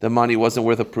done, the money wasn't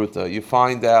worth a pruta. You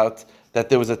find out that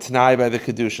there was a t'nai by the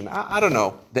Kiddushin. I don't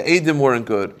know. The Eidim weren't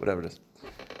good, whatever it is.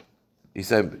 He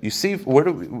said, you see,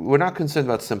 we're not concerned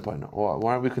about simpoin.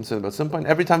 Why aren't we concerned about simpoin?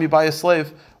 Every time you buy a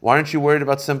slave, why aren't you worried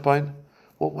about simpoin?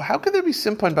 Well, how could there be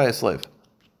simpoin by a slave?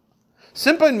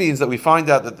 Simpoin means that we find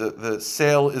out that the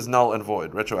sale is null and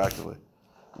void, retroactively.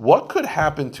 What could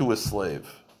happen to a slave?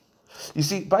 You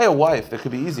see, by a wife, there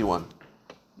could be an easy one.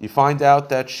 You find out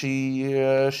that she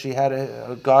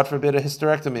had, God forbid, a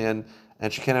hysterectomy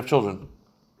and she can't have children.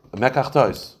 A mekach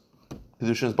tois.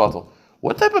 Kiddushin is batal.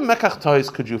 What type of mekach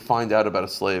tois could you find out about a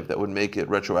slave that would make it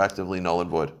retroactively null and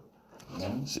void?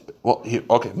 Mum?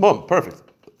 Mum, perfect.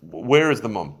 Where is the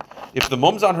mum? If the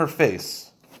mum's on her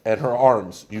face and her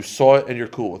arms, you saw it and you're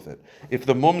cool with it. If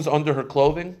the mum's under her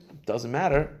clothing, doesn't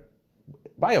matter.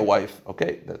 By a wife,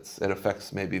 okay, it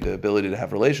affects maybe the ability to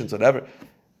have relations, whatever.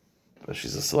 But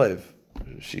she's a slave.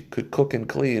 She could cook and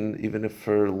clean even if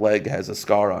her leg has a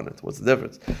scar on it. What's the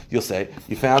difference? You'll say,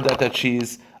 you found out that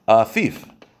she's a thief.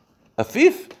 A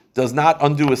thief does not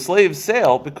undo a slave's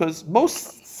sale because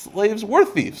most slaves were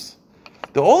thieves.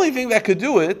 The only thing that could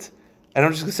do it, and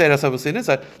I'm just going to say it as I will say it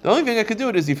inside, the only thing that could do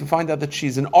it is if you find out that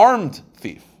she's an armed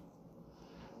thief.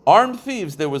 Armed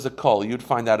thieves, there was a call. You'd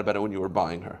find out about it when you were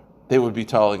buying her. They would be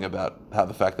telling about how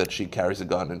the fact that she carries a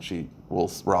gun and she will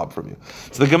rob from you.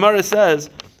 So the Gemara says,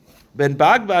 Ben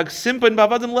Bagbag simpon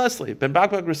bavadim Leslie. Ben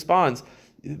Bagbag responds,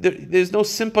 there's no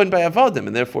simpon by avadim,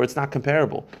 and therefore it's not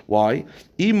comparable. Why?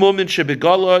 What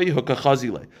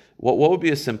would be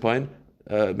a simpon?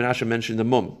 Menashe mentioned the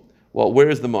mum. Well, where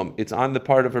is the mum? It's on the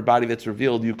part of her body that's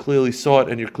revealed. You clearly saw it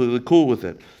and you're clearly cool with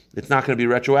it. It's not going to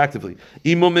be retroactively.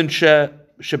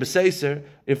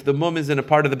 If the mum is in a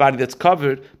part of the body that's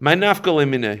covered,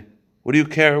 what do you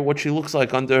care what she looks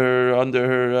like under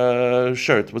her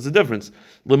shirt? What's the difference?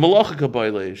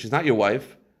 She's not your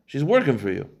wife. She's working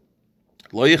for you.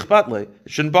 It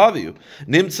shouldn't bother you.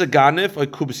 Let's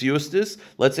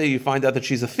say you find out that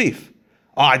she's a thief.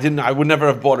 I would never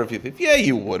have bought her if you thief. Yeah,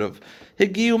 you would have.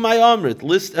 Higiu my amrit.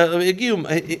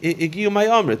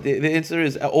 The answer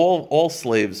is all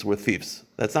slaves were thieves.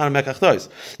 That's not a mekach tois.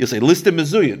 You'll say listim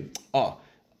mezuyin.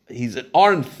 He's an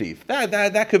armed thief.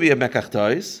 That could be a mekach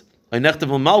tois.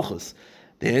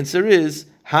 The answer is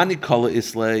hani kala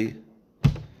islay.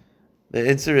 The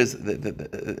answer is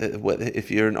if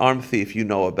you're an armed thief, you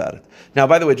know about it. Now,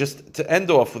 by the way, just to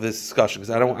end off with this discussion,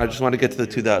 because I just want to get to the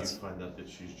two dots. Find out that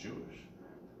she's Jewish.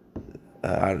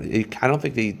 I don't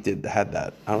think they had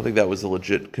that. I don't think that was a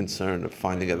legit concern of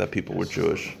finding out that people were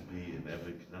Jewish.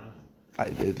 I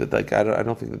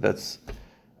don't think that's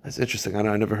interesting.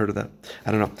 I never heard of that.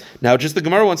 I don't know. Now, just the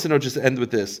Gemara wants to know. Just to end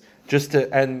with this. Just to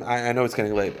end. I know it's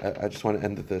getting late. I just want to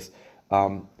end with this.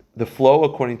 The flow,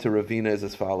 according to Ravina, is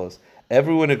as follows.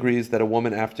 Everyone agrees that a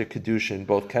woman after Kiddushin,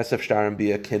 both Kesef, Shtar, and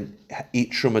Bia, can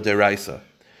eat Truma Deraisa.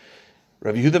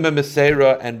 Rabbi Yehuda ben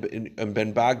Beseira and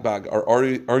Ben Bagbag are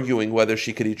arguing whether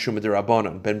she could eat Truma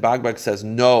Derabanan. Ben Bagbag says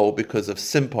no because of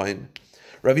simpoin.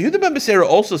 Rabbi Yehuda ben Beseira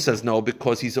also says no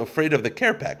because he's afraid of the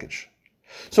care package.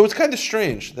 So it's kind of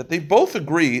strange that they both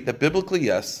agree that biblically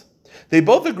yes, they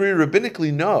both agree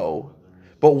rabbinically no,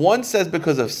 but one says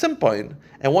because of simpoin,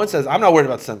 and one says, I'm not worried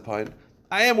about simpoin,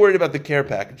 I am worried about the care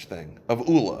package thing of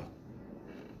Ula.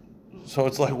 So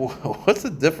it's like, what's the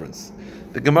difference?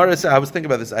 The Gemara said, I was thinking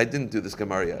about this, I didn't do this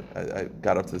Gemara yet. I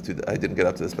got up to this, I didn't get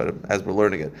up to this, but as we're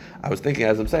learning it, I was thinking,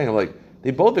 as I'm saying, I'm like,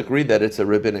 they both agree that it's a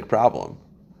rabbinic problem.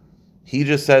 He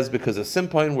just says because of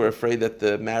Simpoin, we're afraid that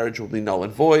the marriage will be null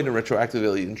and void and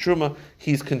retroactively in Truma.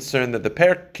 He's concerned that the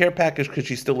care package, because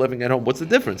she's still living at home. What's the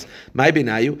difference? My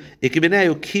binayu,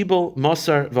 ikibinayu, kibul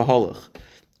mosar v'holach.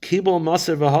 Kibul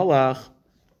mosar v'holach,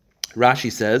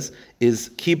 Rashi says, is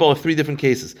kibul of three different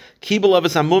cases. Kibul of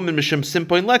asamum and mishum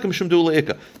Simpoin lekem mishum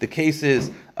du'leika. The case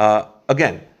is,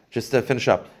 again, just to finish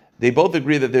up, they both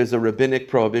agree that there's a rabbinic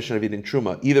prohibition of eating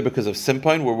truma, either because of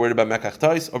Simpoin, we're worried about mekach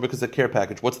tais, or because of care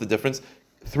package. What's the difference?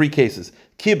 Three cases.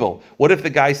 Kibul. What if the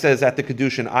guy says at the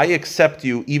Kiddushin, I accept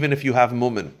you even if you have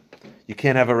mumin? You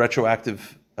can't have a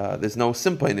retroactive, there's no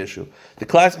Simpoin issue. The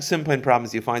classic Simpoin problem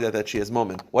is you find out that she has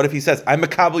mumin. What if he says, I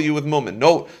makabel you with mumin?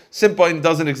 No, Simpoin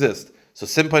doesn't exist. So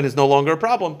Simpoin is no longer a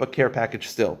problem, but care package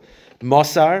still.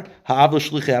 Mosar, ha'av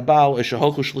l'shlichi abal,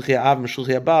 eshahochu shlichi ha'av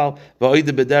m'shlichi abal, va'oide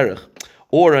b'derech.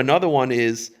 Or another one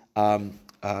is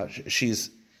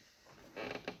she's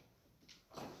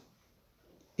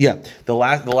the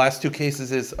last two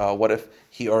cases is what if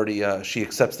he already she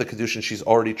accepts the Kiddushin, she's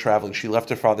already traveling, she left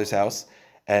her father's house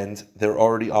and they're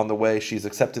already on the way, she's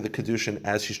accepted the Kiddushin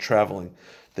as she's traveling.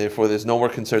 Therefore, there's no more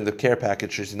concern the care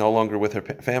package, she's no longer with her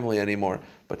family anymore,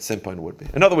 but Simpoin would be.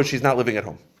 In other words, she's not living at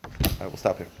home. I will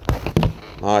stop here.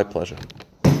 My pleasure.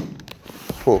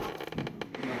 Cool.